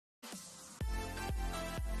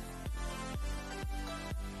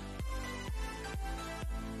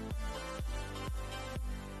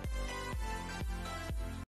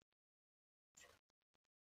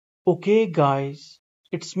Okay guys,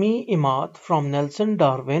 it's me Imad from Nelson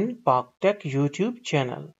Darwin Park Tech YouTube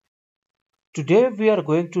channel. Today we are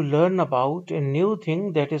going to learn about a new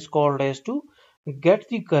thing that is called as to get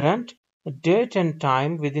the current date and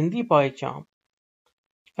time within the pycharm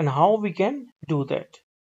and how we can do that.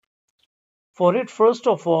 For it, first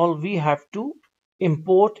of all, we have to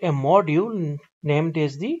import a module named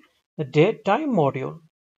as the date time module.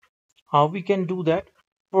 How we can do that?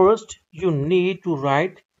 First, you need to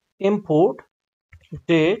write import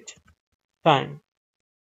date time.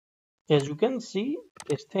 As you can see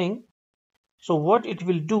this thing, so what it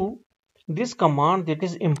will do, this command that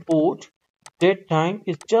is import datetime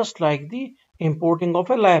is just like the importing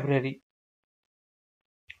of a library.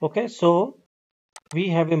 Okay, so we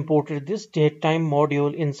have imported this datetime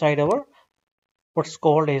module inside our what's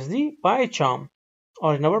called as the pycharm,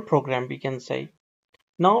 or in our program we can say.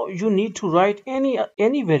 Now you need to write any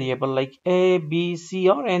variable like a, b, c,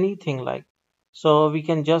 or anything like. So we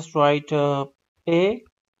can just write a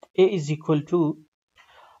is equal to.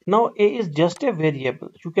 Now a is just a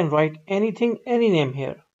variable. You can write anything, any name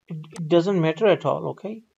here. It doesn't matter at all,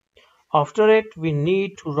 okay? After it, we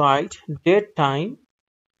need to write date time.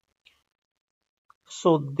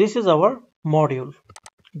 So this is our module.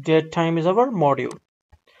 Date time is our module.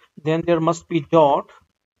 Then there must be dot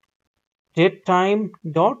date time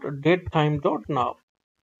dot now.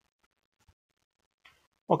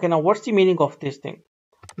 Okay, now what's the meaning of this thing?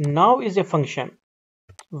 Now is a function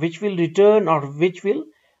which will return or which will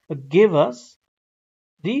give us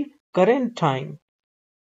the current time,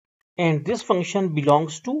 and this function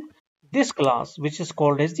belongs to this class which is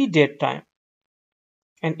called as the datetime.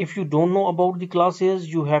 And if you don't know about the classes,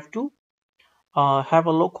 you have to have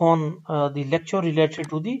a look on the lecture related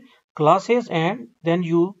to the classes, and then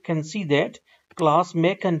you can see that class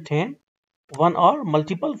may contain one or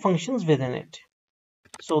multiple functions within it.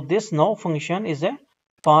 So this now function is a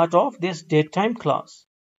part of this datetime class,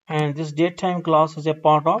 and this datetime class is a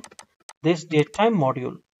part of this datetime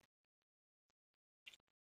module.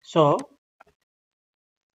 So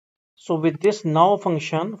with this now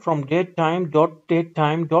function from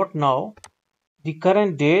datetime.now, the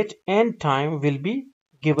current date and time will be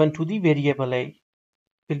given to the variable a,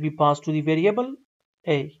 will be passed to the variable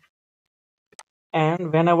a.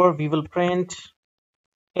 And whenever we will print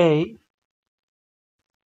a,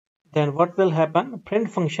 then what will happen? Print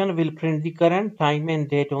function will print the current time and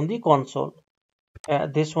date on the console.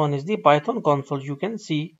 This one is the Python console. You can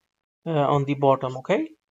see on the bottom, okay,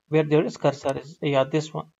 where there is cursor is, yeah,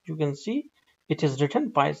 this one. You can see it is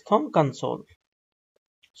written Python console.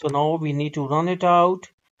 So now we need to run it out.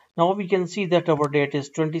 Now we can see that our date is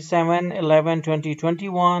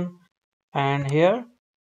 27/11/2021, and here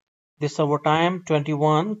this our time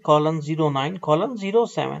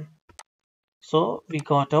 21:09:07. So we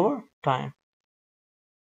got our time.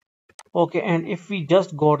 Okay, and if we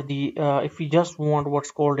just got the if we just want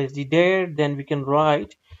what's called as the date, then we can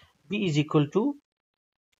write b is equal to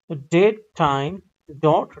date time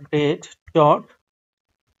dot date dot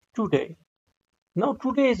today. Now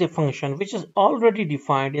today is a function which is already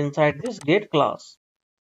defined inside this date class.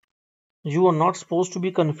 You are not supposed to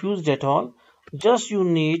be confused at all. Just you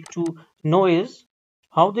need to know is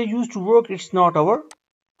how they used to work. It's not our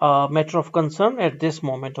matter of concern at this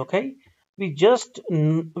moment, okay? We just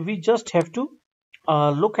have to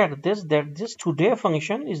look at this, that this today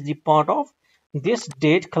function is the part of this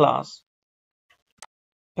date class,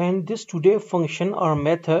 and this today function or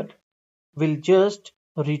method will just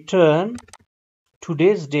return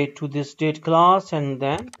today's date to this date class and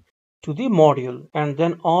then to the module, and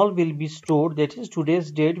then all will be stored, that is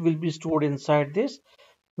today's date will be stored inside this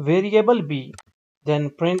variable b.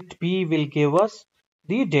 Then print b will give us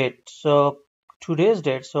the date, so today's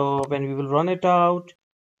date. So when we will run it out,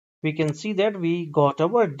 we can see that we got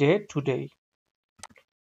our date today.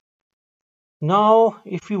 Now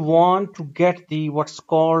if you want to get the what's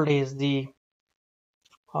called is the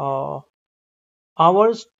uh,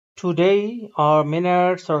 hours today or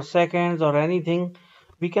minutes or seconds or anything,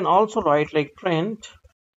 we can also write like print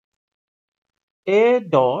a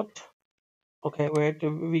dot. Okay, wait,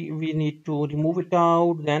 we need to remove it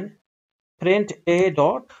out, then print a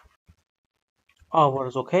dot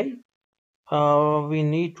hours. Okay, we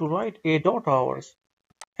need to write a dot hours,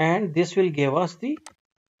 and this will give us the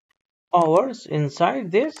hours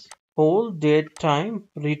inside this whole date time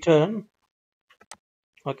return.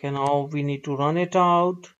 Okay, now we need to run it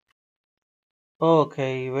out.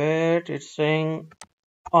 Okay, wait, it's saying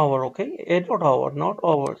hour. Okay, a dot hour, not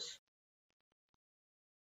hours.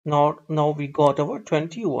 Now we got our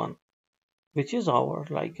 21, which is hour.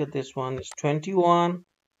 Like this one is 21,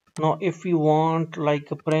 Now if we want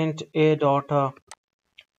like print a dot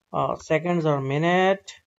seconds or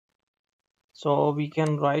minute, so we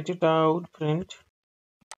can write it out, print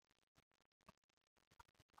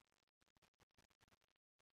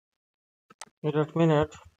a dot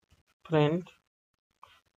minute, print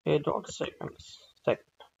a dot seconds.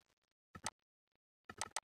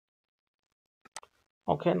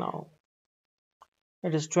 Okay, now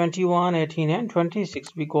it is 21, 18 and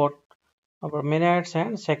 26. We got our minutes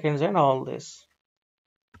and seconds and all this.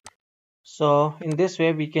 So in this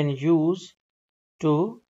way we can use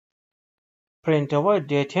to print our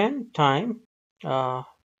date and time in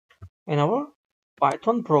our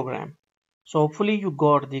Python program. So hopefully you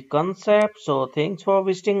got the concept. So thanks for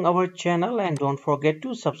visiting our channel and don't forget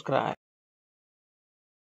to subscribe.